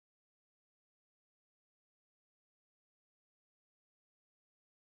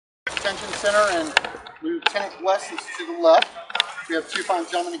detention center, and Lieutenant West is to the left. We have two fine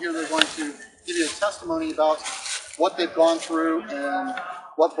gentlemen here that are going to give you a testimony about what they've gone through and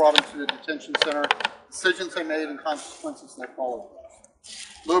what brought them to the detention center, decisions they made, and consequences that followed.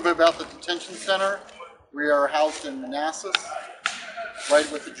 A little bit about the detention center. We are housed in Manassas,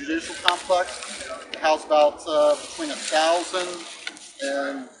 right with the judicial complex. We house about between 1,000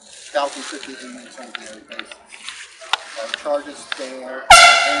 and 1,050 inmates on a daily basis. Our charges for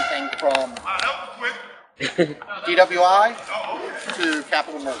anything from DWI to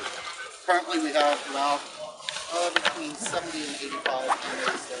capital murder. Currently we have about between 70 and 85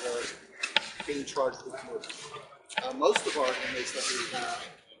 inmates that are being charged with murder. Most of our inmates that we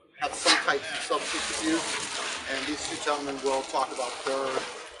have some type of substance abuse, and these two gentlemen will talk about their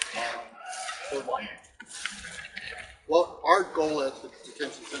life. Well, our goal at the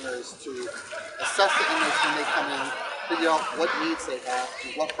detention center is to assess the inmates when they come in, figure out what needs they have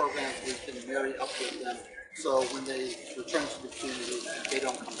and what programs we can marry up with them, so when they return to the community, they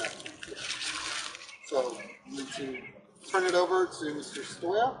don't come back to the community. So I'm going to turn it over to Mr.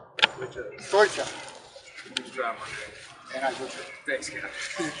 Stoya. Good job, and I'm Richard. Thanks,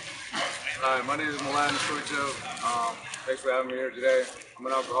 Captain. Hi, my name is Milan Stoichev. Thanks for having me here today. I'm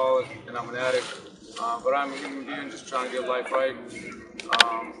an alcoholic and I'm an addict, but I'm a human being just trying to get life right.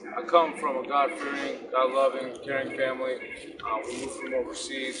 I come from a God-fearing, God-loving, caring family. We moved from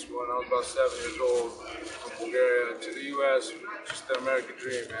overseas when I was about 7 years old from Bulgaria to the U.S. Just the American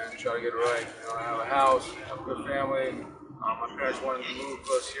dream, man. Try to get it right. I have a house, I have a good family. My parents wanted to move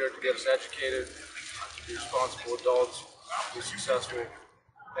us here to get us educated, to be responsible adults, be successful.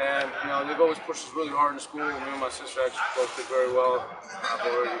 And they've always pushed us really hard in school. Me and my sister actually both did very well. I've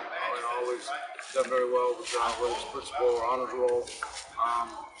always done very well with whether it's principal or honors roll.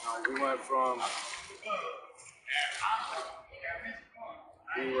 We went from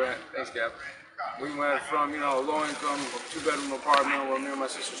a low-income, two-bedroom apartment where me and my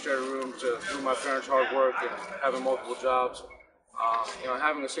sister shared a room to through my parents' hard work and having multiple jobs.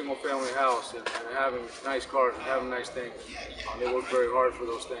 Having a single-family house and having nice cars and having nice things. They worked very hard for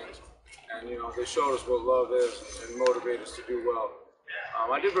those things, and they showed us what love is and motivated us to do well.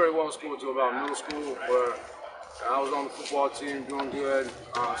 I did very well in school until about middle school, where I was on the football team, doing good.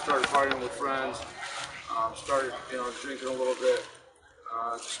 Started partying with friends. Started drinking a little bit.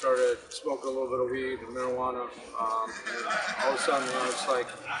 Started smoking a little bit of weed and marijuana. And all of a sudden, it's like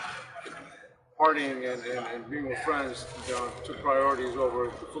partying and being with friends, took priorities over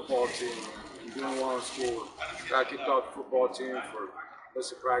the football team and doing well in school. Got kicked off the football team for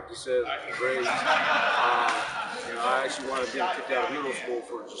illicit practices, grades. I actually wanted to get kicked out of middle school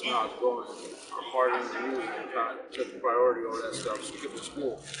for just not going or partying and music, and kind of took the priority over that stuff, skipped to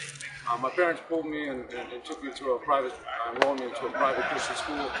school. My parents pulled me and took me to enrolled me into a private Christian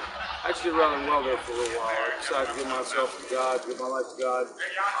school. I actually did rather well there for a little while. I decided to give myself to God, give my life to God.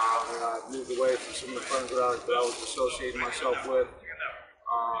 And I moved away from some of the friends that I was associating myself with.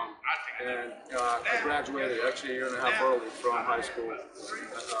 I graduated actually a year and a half early from high school.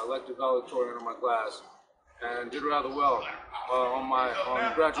 Elected valedictorian in my class and did rather well.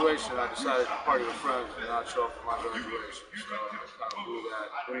 On graduation, I decided to party with friends and not show up for my graduation. So I kind of blew that.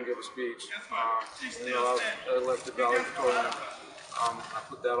 Didn't give a speech. I was elected valedictorian. I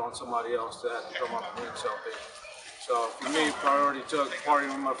put that on somebody else that had to come up and win something. So for me, priority took partying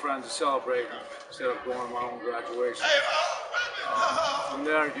with my friends to celebrate instead of going to my own graduation. From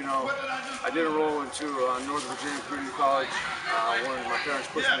there, I did enroll into Northern Virginia Community College when my parents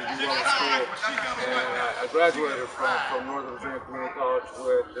pushed me to do well in school. And I graduated from Northern Virginia Community College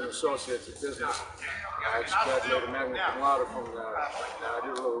with an associate's in business. I actually graduated magna cum laude from that, and I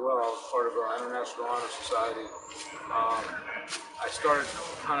did really well. I was part of our International Honor Society. I started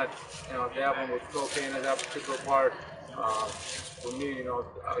kind of dabbling with cocaine at that particular part. For me,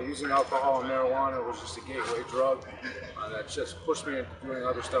 using alcohol and marijuana was just a gateway drug that just pushed me into doing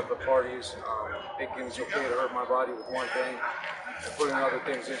other stuff at parties, thinking it's okay to hurt my body with one thing, and putting other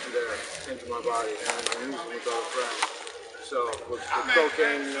things into my body and using with other friends. So with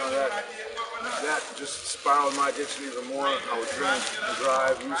cocaine, that just spiraled my addiction even more. I would drink and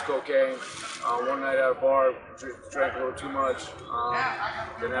drive, use cocaine. One night at a bar, drank a little too much,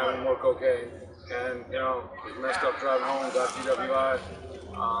 then having more cocaine. And, messed up driving home, got DWI.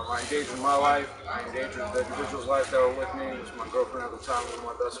 I engaged in my life, I engaged with the individuals' life that were with me. It was my girlfriend at the time, one of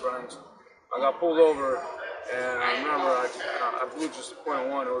my best friends. I got pulled over, and I remember I blew just a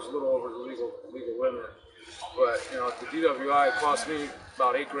 .1. It was a little over the legal limit. But, the DWI cost me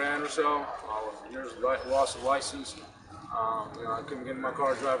about $8 grand or so. Years of loss of license. I couldn't get in my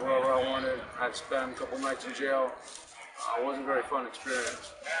car, drive wherever I wanted. I had to spend a couple nights in jail. It wasn't a very fun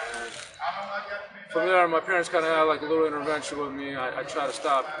experience. And from there, my parents kind of had like a little intervention with me. I try to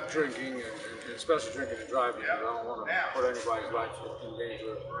stop drinking, and especially drinking and driving, because I don't want to put anybody's life in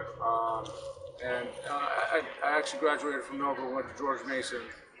danger. I actually graduated from Nova, went to George Mason.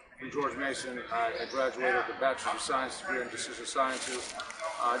 From George Mason, I graduated with a Bachelor of Science degree in Decision Sciences.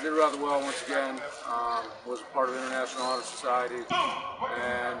 I did rather well once again, was a part of the International Honor Society,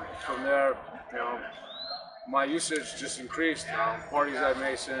 and from there, my usage just increased. Parties at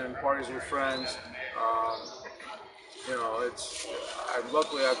Mason, parties with friends.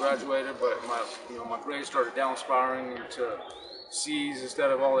 Luckily I graduated, but my grades started down spiraling into C's instead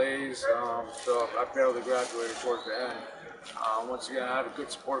of all A's. So I barely graduated towards the end. Once again, I had a good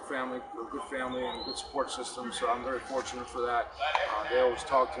support family, a good family, and a good support system. So I'm very fortunate for that. They always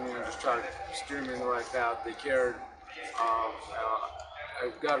talked to me and just tried to steer me in the right path. They cared. I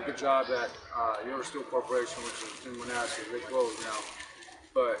got a good job at Yoder Steel Corporation, which is in Manassas. They closed now.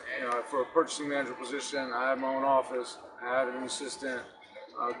 But for a purchasing manager position, I had my own office. I had an assistant.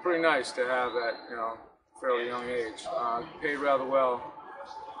 It was pretty nice to have at fairly young age. Paid rather well.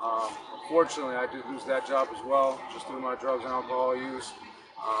 Unfortunately, I did lose that job as well, just through my drugs and alcohol use.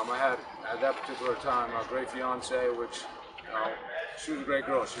 I had at that particular time a great fiance, which she was a great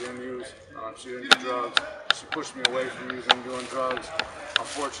girl. She didn't use, she didn't do drugs. She pushed me away from using and doing drugs.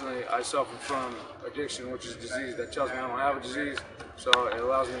 Unfortunately, I suffer from addiction, which is a disease that tells me I don't have a disease. So it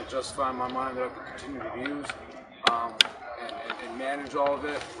allows me to justify in my mind that I can continue to use and manage all of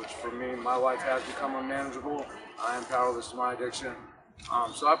it, which for me, my life has become unmanageable. I am powerless to my addiction.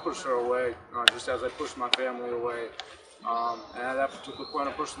 So I pushed her away, just as I pushed my family away. And at that particular point,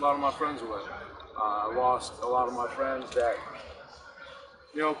 I pushed a lot of my friends away. I lost a lot of my friends that,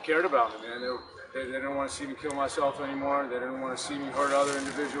 cared about me, man. They didn't want to see me kill myself anymore. They didn't want to see me hurt other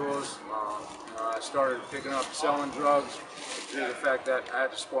individuals. I started picking up selling drugs due to the fact that I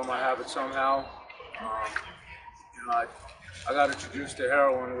had to spoil my habit somehow. I got introduced to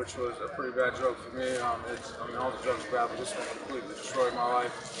heroin, which was a pretty bad drug for me. All the drugs are bad, but this one completely destroyed my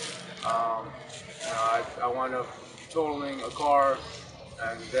life. I wound up totaling a car,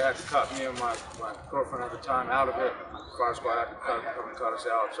 and they had to cut me and my girlfriend at the time out of it. The fire squad had to come and cut us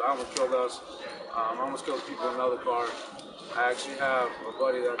out. So I almost killed us. I almost killed people in another car. I actually have a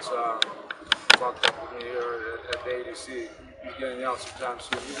buddy that's locked up with me here at the ADC. He's getting out sometime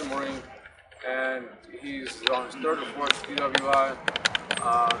soon. He's a Marine, and he's on his third or fourth DWI.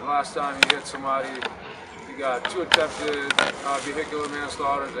 Last time he hit somebody, he got 2 attempted vehicular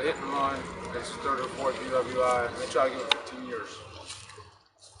manslaughter, a hit and run. It's his third or fourth DWI, and they try to give him 15 years.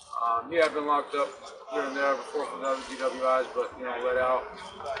 He had been locked up here and there before for other DWIs, but let out.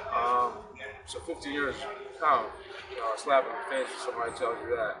 So 15 years, kind of a slap in the face if somebody tells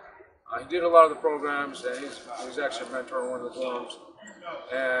you that. He did a lot of the programs, and he's actually a mentor in one of the dorms.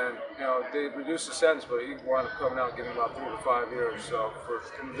 And they reduced the sentence, but he wound up coming out and getting about 3 to 5 years. So for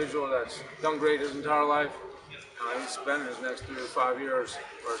an individual that's done great his entire life, he's spending his next 3 to 5 years,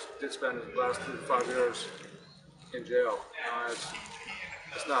 or did spend his last 3 to 5 years in jail.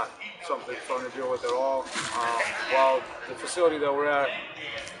 It's not something fun to deal with at all. While the facility that we're at,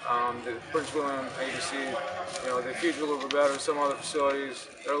 the Prince William ADC, they feed you a little bit better than some other facilities.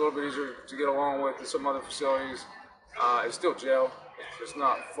 They're a little bit easier to get along with than some other facilities. It's still jail. It's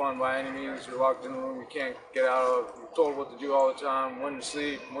not fun by any means. You're locked in a room you can't get out of. You're told what to do all the time, when to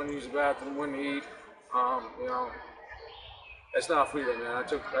sleep, when to use the bathroom, when to eat. It's not freedom, man. I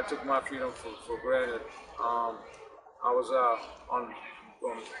took my freedom for granted. I was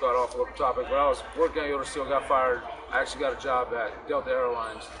got off a little topic, but I was working at Yoder Steel, got fired. I actually got a job at Delta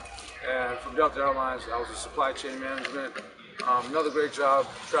Airlines. And from Delta Airlines, I was in supply chain management. Another great job,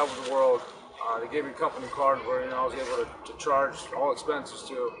 traveled the world. They gave me a company card where I was able to charge all expenses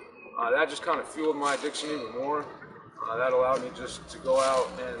to. That just kind of fueled my addiction even more. That allowed me just to go out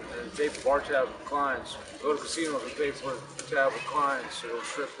and pay for bar tab with clients, go to casinos and pay for tab with clients, or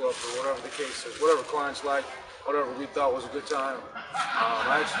strip club, or whatever the case is, whatever clients like. Whatever we thought was a good time.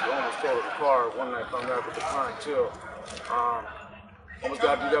 I actually almost totaled the car one night coming back with the client too. Almost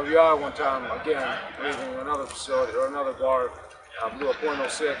got DWI one time, again, leaving another facility or another bar. Blew a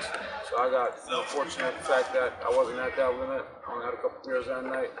 .06, so I got fortunate the fact that I wasn't at that limit. I only had a couple beers that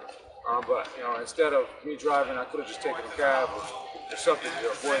night. But instead of me driving, I could have just taken a cab or something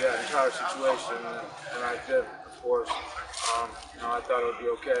to avoid that entire situation, and I did, of course. I thought it would be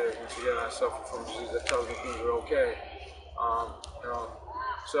okay. Once again, I suffer from a disease that tells me things are okay.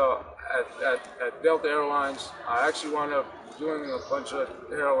 So at Delta Airlines, I actually wound up doing a bunch of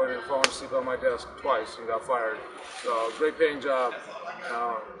heroin and falling asleep on my desk twice and got fired. So great paying job.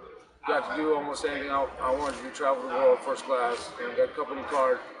 got to do almost anything I wanted to do, travel the world first class, and got a company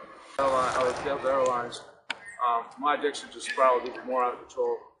card, Delta Airlines. My addiction just spiraled even more out of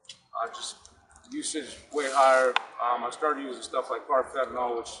control. Just usage way higher. I started using stuff like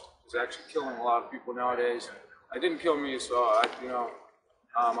fentanyl, which is actually killing a lot of people nowadays. It didn't kill me, so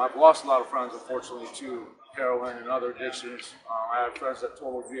I've lost a lot of friends, unfortunately, to heroin and other addictions. I had friends that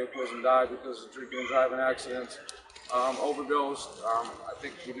totaled vehicles and died because of drinking and driving accidents, overdosed. I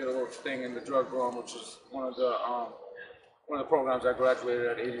think we did a little thing in the drug room, which is one of the programs I graduated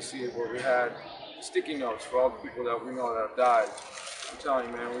at ADC, where we had sticky notes for all the people that we know that have died. I'm telling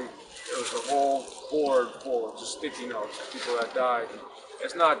you, man, there was a whole board full of just sticky notes of people that died.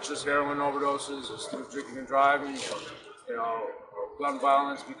 It's not just heroin overdoses, it's through drinking and driving, gun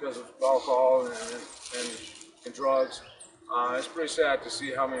violence because of alcohol and drugs. It's pretty sad to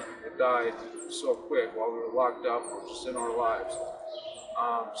see how many people died so quick while we were locked up or just in our lives.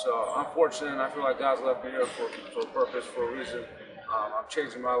 So I'm fortunate, and I feel like God's left me here for a purpose, for a reason. I'm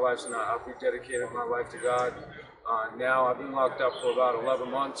changing my life, and I've rededicated my life to God. Now I've been locked up for about 11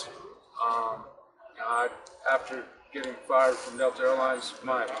 months. After getting fired from Delta Airlines,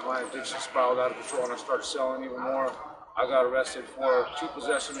 my addiction spiraled out of control, and I started selling even more. I got arrested for 2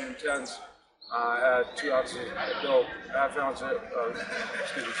 possession intents. I had 2 ounces of dope, 2 ounces of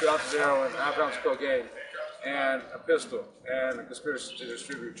heroin, 1/2 ounce of cocaine, and a pistol, and a conspiracy to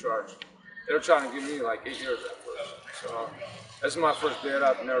distribute charge. They were trying to give me like 8 years at first. So this is my first bid.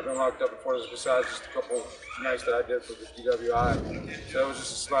 I've never been locked up before, besides just a couple nights that I did for the DWI. So it was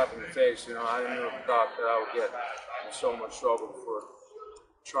just a slap in the face. I never thought that I would get in so much trouble for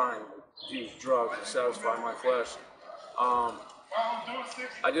trying to use drugs to satisfy my flesh.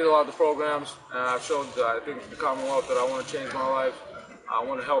 I did a lot of the programs, and I've showed, I think, the Commonwealth that I want to change my life. I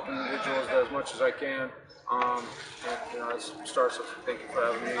want to help individuals as much as I can. It starts off, thank you for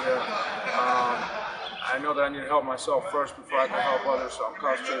having me here. I know that I need to help myself first before I can help others, so I'm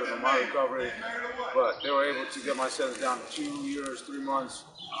concentrating on my recovery. But they were able to get my sentence down to 2 years, 3 months.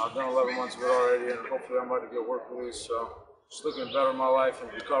 I've done 11 months of it already, and hopefully I'm about to get work release. So just looking to better my life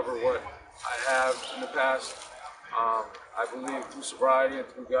and recover what I have in the past. I believe through sobriety and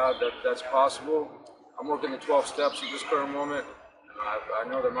through God that that's possible. I'm working the 12 steps at this current moment. I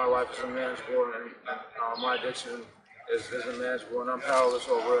know that my life is unmanageable, and my addiction is unmanageable, and I'm powerless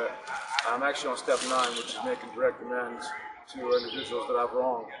over it. I'm actually on step 9, which is making direct amends to individuals that I've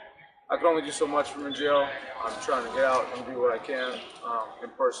wronged. I can only do so much from in jail. I'm trying to get out and do what I can in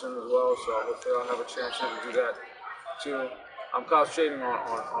person as well, so hopefully I'll have a chance here to do that too. I'm concentrating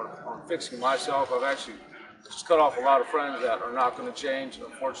on fixing myself. I've actually just cut off a lot of friends that are not going to change.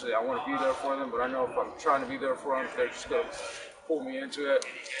 Unfortunately, I want to be there for them, but I know if I'm trying to be there for them, they're just going to pull me into it.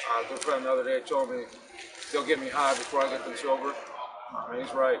 A good friend the other day told me they'll get me high before I get them sober.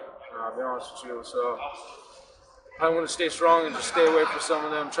 He's right, I'll be honest with you. So I'm going to stay strong and just stay away from some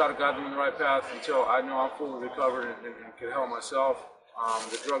of them, try to guide them in the right path until I know I'm fully recovered and can help myself.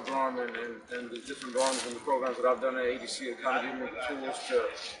 The drug dorm and the different dorms and the programs that I've done at ADC have kind of given me the tools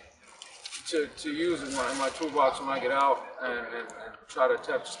to use in my toolbox when I get out and try to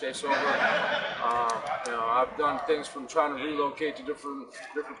attempt to stay sober. I've done things from trying to relocate to different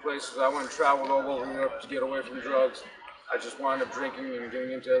places. I went and traveled all over Europe to get away from drugs. I just wound up drinking and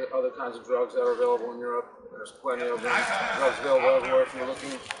getting into other kinds of drugs that are available in Europe. There's plenty of them. Drugs available everywhere if you're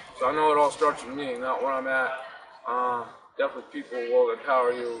looking. So I know it all starts with me, not where I'm at. Definitely people will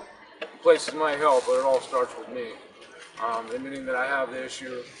empower you. Places might help, but it all starts with me. Admitting that I have the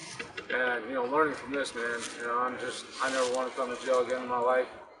issue and, learning from this, man. I never want to come to jail again in my life.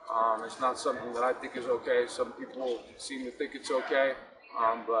 It's not something that I think is okay. Some people seem to think it's okay,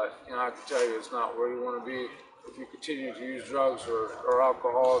 but, I can tell you it's not where you want to be. If you continue to use drugs or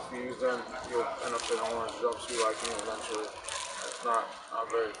alcohol, if you use them, you'll end up in an orange jumpsuit like me eventually. It's not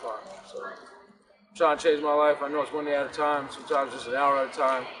very fun. So I'm trying to change my life. I know it's one day at a time, sometimes just an hour at a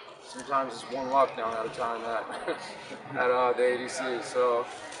time. Sometimes it's one lockdown at a time at the ADC. So,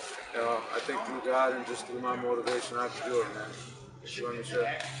 I think through God and just through my motivation, I can do it, man. You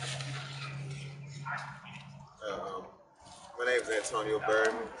understand? My name is Antonio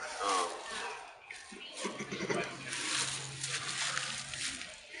Berryman.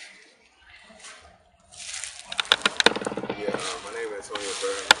 My name is Antonio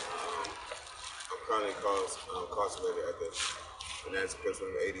Berryman. I'm currently incarcerated at the Finance Prison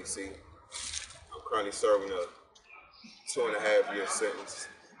of ADC. I'm currently serving a 2.5-year sentence,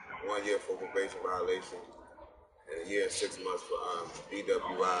 1 year for probation violation, and 1 year and 6 months for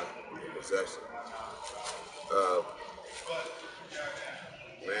DWI and possession.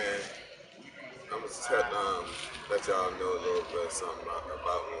 Man, I'm gonna let y'all know a little bit something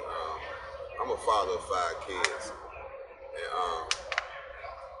about me. a father of 5 kids, and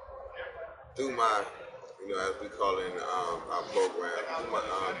through my, as we call it in our program,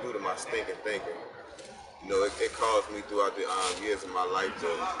 due to my stinking thinking, it caused me throughout the years of my life to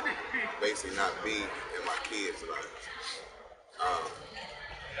basically not be in my kids' lives.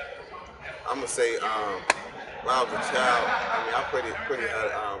 I'm gonna say, when I was a child, I pretty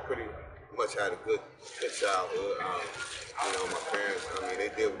much had a good childhood. My parents, they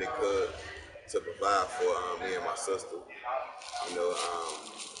did what they could to provide for me and my sister.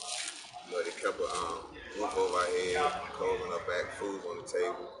 They kept a roof over our head, clothes on our back, food on the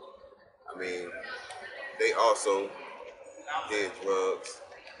table. They also did drugs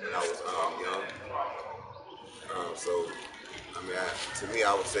when I was young. To me, I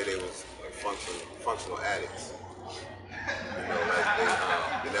would say they was functional addicts.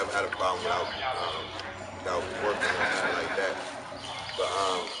 They never had a problem without working or anything like that. But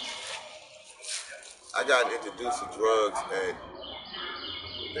I got introduced to drugs at,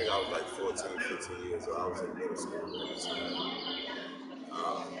 I think I was like 14, 15 years old. I was in middle school at the time.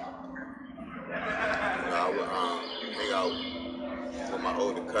 I would hang out with my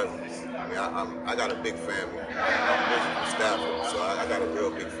older cousins. I got a big family. I'm originally from Stafford, so I got a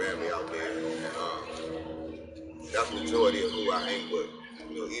real big family out there. And, that's the majority of who I hang with.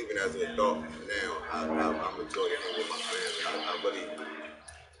 Even as an adult now, I'm majority hang with my family. I really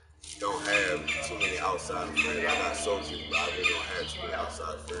don't have too many outside friends. I got associates, but I really don't have too many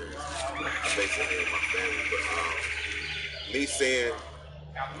outside friends. I basically hang with my family. But me seeing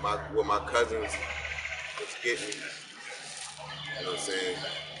what my cousins was getting,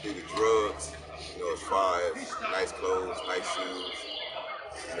 through the drugs, as far as nice clothes, nice shoes,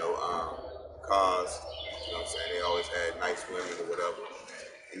 cars, they always had nice women or whatever.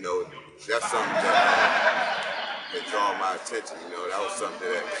 That's something that draw my attention, that was something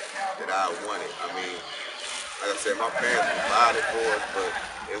that I wanted. Like I said, my parents provided for us, but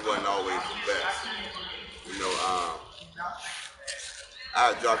it wasn't always the best.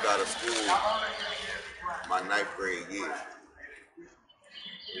 I dropped out of school my 9th grade year.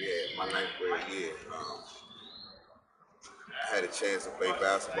 Yeah, my 9th grade year. I had a chance to play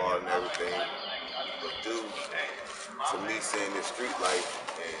basketball and everything, but due to me seeing this street life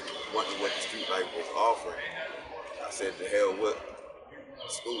and wanting what the street life was offering, I said to hell with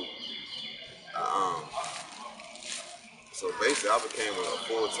school. So basically, I became a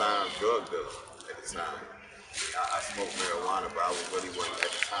full-time drug dealer at the time. I smoked marijuana, but at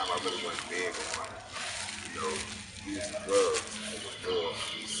the time I really wasn't big on, using drugs. It was more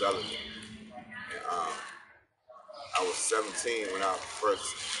me selling them. And I was 17 when I first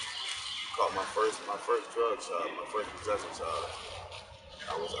caught my first drug charge, my first possession charge.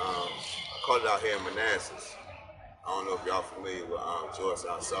 I caught it out here in Manassas. I don't know if y'all familiar with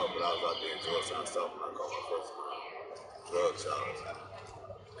Georgetown South, but I was out there in Georgetown South when I caught my first drug charge.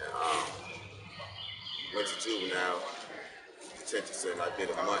 And went to juvenile detention center. I did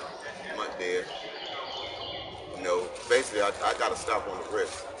a month there. Basically I got a stop on the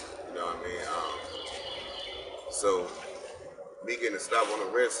wrist. So me getting a stop on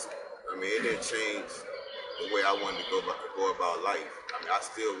the wrist, it didn't change the way I wanted to go about life. I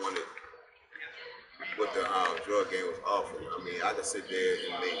still wanted what the drug game was offering. I could sit there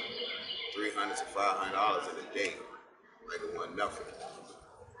and make $300 to $500 in a day, like it wasn't nothing.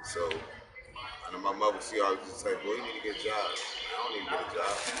 So, I know my mother, she always just say, "Boy, you need to get a job." I don't need to get a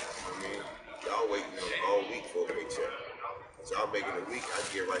job. Y'all waiting all week for a paycheck. So y'all making a week, I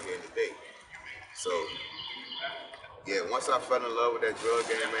get right here in the day. So, yeah, once I fell in love with that drug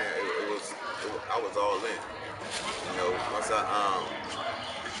game, man, I was all in. Once I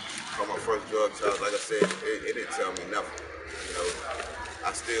got my first drug charge, like I said, it didn't tell me nothing.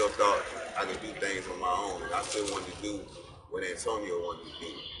 I still thought I could do things on my own. I still wanted to do what Antonio wanted to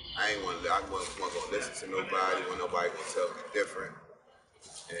do. I wasn't gonna listen to nobody, when nobody gonna tell me different.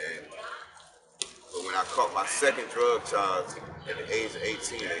 But when I caught my second drug charge at the age of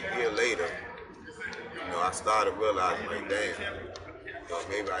 18, a year later, I started realizing, like, damn,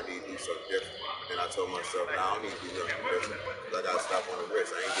 maybe I need to do something different. Then I told myself, I don't need to do nothing different. I got to stop on the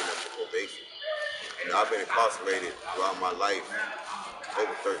wrist. I ain't getting up to probation. I've been incarcerated throughout my life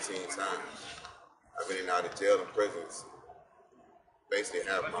over 13 times. I've been in and out of jail and prisons basically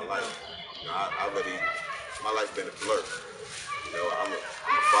half my life. My life's been a blur. I'm a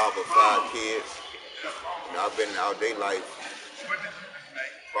father of 5 kids. I've been in all day life,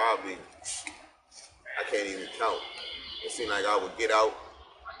 probably, I can't even count. It seemed like I would get out,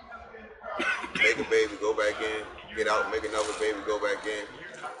 make a baby, go back in, get out, make another baby, go back in.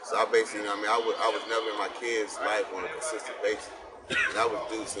 So I basically, I was never in my kids' life on a consistent basis. And that was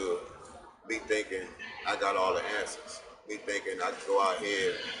due to me thinking I got all the answers. Me thinking I can go out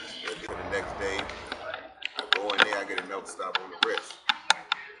here and get the next day. I go in there, I get another stop on the wrist.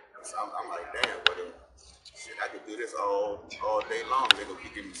 So I'm like, damn, but shit, I could do this all day long. They gonna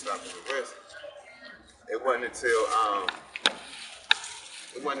keep giving me stop on the wrist. It wasn't until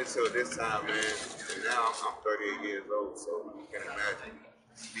this time, man. And now I'm 38 years old, so you can imagine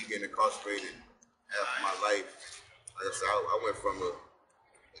me getting incarcerated half my life. Like I said, I went from a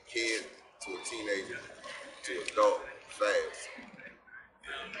kid to a teenager to adult fast.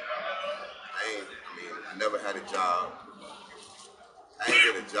 I never had a job. I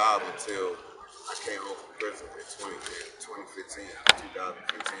didn't get a job until I came home from prison in 2015.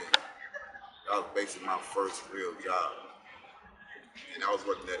 That was basically my first real job. And I was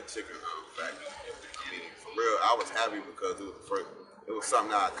working at a chicken factory. I mean, for real, I was happy because it was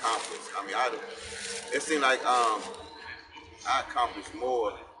something I accomplished. I mean, it seemed like I accomplished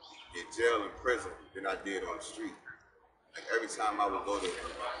more in jail and prison than I did on the street. Like every time I would go to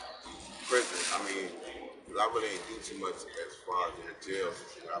prison, I mean, because I really didn't do too much as far as in the jail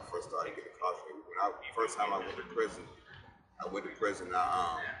when I first started getting incarcerated. First time I went to prison, I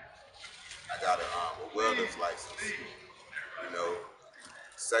got a welder's license. You know,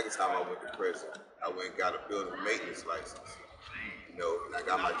 second time I went to prison, I went and got a building maintenance license. You know, and I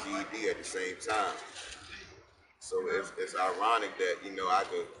got my GED at the same time. So it's ironic that, you know, I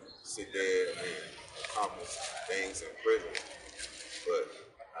could sit there and accomplish things in prison, but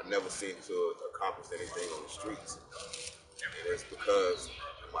I never seem to accomplish anything on the streets. And it's because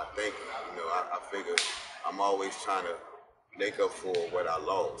of my thinking. You know, I figure I'm always trying to make up for what I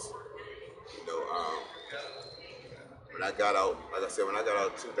lost. You know, when I got out, like I said, when I got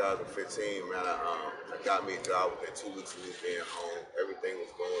out in 2015, man, I got me a job within 2 weeks of me being home. Everything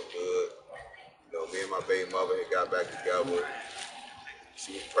was going good. You know, me and my baby mother had got back together.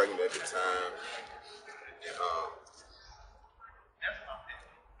 She was pregnant at the time.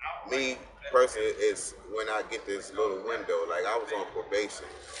 And me personally, it's when I get this little window. Like I was on probation,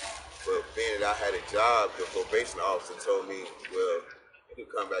 but being that I had a job, the probation officer told me, well, you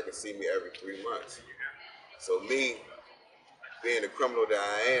can come back and see me every 3 months. So me, being the criminal that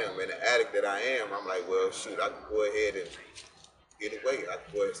I am and the addict that I am, I'm like, well, shoot, I can go ahead and get away. I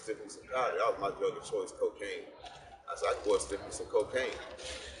can go ahead and stick with some college. That was my drug of choice, cocaine. I said, I can go ahead and stick with some cocaine.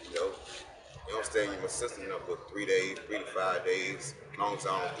 You know, you don't stay in my system up for 3 days, 3 to 5 days. As long as I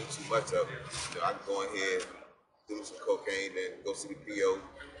don't do too much of it, you know, I can go ahead, do some cocaine, then go see the PO,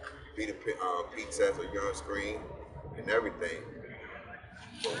 be the P-test or urine screen, and everything.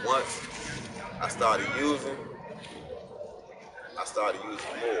 But once I started using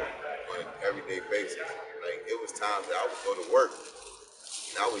more on an everyday basis. Like it was times that I would go to work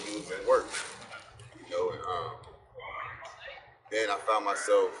and I would use in work, you know. And then I found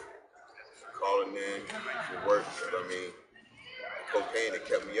myself calling in for work. But I mean, cocaine that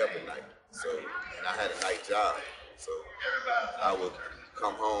kept me up at night. So, and I had a night job, so I would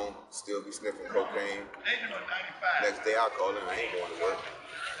come home, still be sniffing cocaine. Next day I call in, I ain't going to work.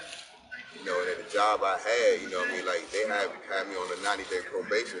 You know, and at the job I had, you know what I mean, like they had me on a 90-day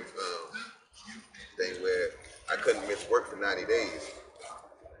probation thing where I couldn't miss work for 90 days.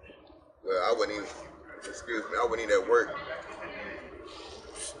 Well, I wouldn't even at work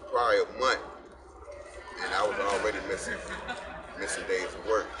probably a month, and I was already missing days of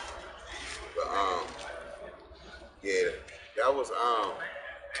work. But yeah, that was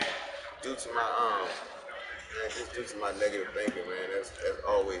due to my just due to my negative thinking, man. That's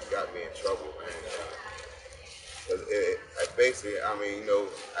always got me in trouble, man. Cause basically, I mean, you know,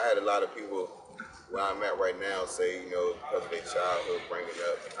 I had a lot of people where I'm at right now say, you know, because of their childhood bringing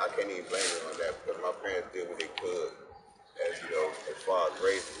up, I can't even blame them on that because my parents did what they could, as you know, as far as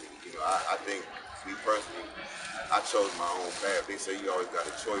raising me. You know, I think me personally, I chose my own path. They say you always got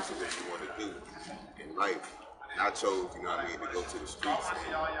a choice of what you want to do in life. And I chose, you know what I mean, to go to the streets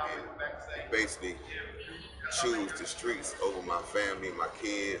and basically choose the streets over my family, my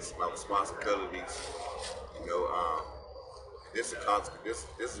kids, my responsibilities. You know, this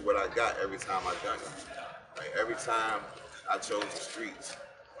is what I got every time I done it. Like every time I chose the streets,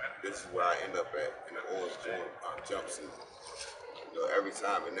 this is where I end up at in the orange jumpsuit. You know, every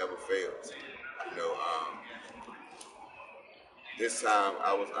time it never fails. You know, this time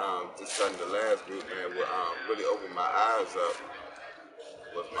I was just telling the last group, man, what really opened my eyes up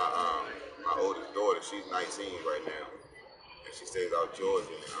was my oldest daughter. She's 19 right now, and she stays out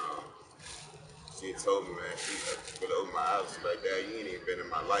Georgia. She had told me, man, she really opened my eyes. She's like, Dad, you ain't even been in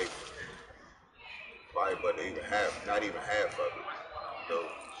my life, probably, but not even half of it. So,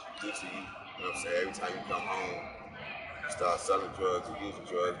 due to you, you know what I'm saying? Every time you come home, you start selling drugs or using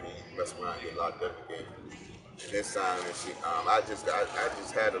drugs, and you mess mess around and get locked up again. And this time, I just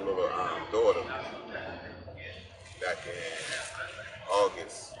had a little daughter back in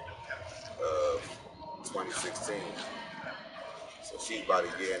August of 2016. So she's about a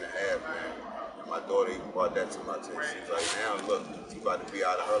year and a half, man. And my daughter even brought that to my attention. She's like, now look, she's about to be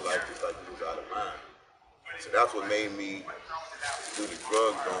out of her life just like she was out of mine. So that's what made me do the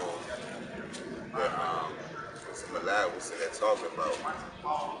drug dome that some lab was sitting there talking about. So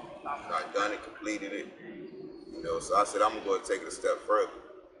I done it, completed it. You know, so I said I'm gonna go and take it a step further.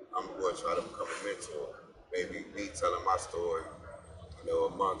 I'm gonna go and try to become a mentor. Maybe me telling my story, you know,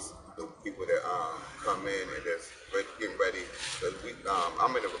 amongst the people that come in and that's getting ready. Cause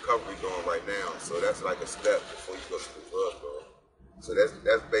I'm in a recovery dorm right now, so that's like a step before you go to the drug dorm. So that's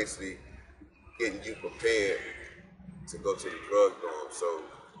basically getting you prepared to go to the drug dorm. So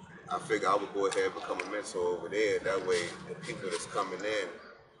I figure I would go ahead and become a mentor over there. That way, the people that's coming in,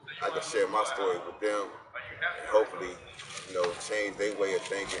 I can share my story with them, and hopefully, you know, change their way of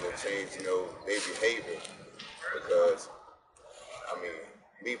thinking and change, you know, their behavior. Because, I mean,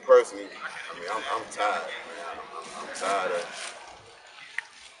 me personally, I mean, I'm tired, man. I'm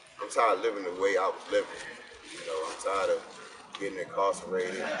tired of living the way I was living. You know, I'm tired of getting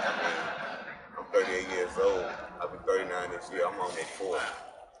incarcerated. I mean, I'm 38 years old. I'll be 39 this year. I'm almost 40.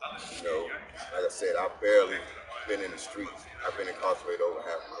 You know, like I said, I've barely been in the streets. I've been incarcerated over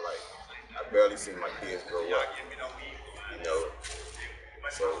half my life. I barely seen my kids grow up. You know,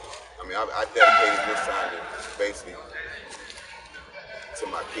 so I mean, I dedicated this time to basically to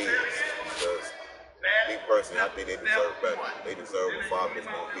my kids because me personally, I think they deserve better. They deserve a father that's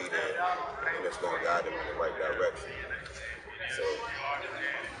gonna be there and that's gonna guide them in the right direction. So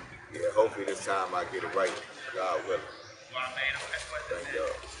yeah, hopefully this time I get it right, God willing. Thank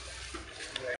y'all.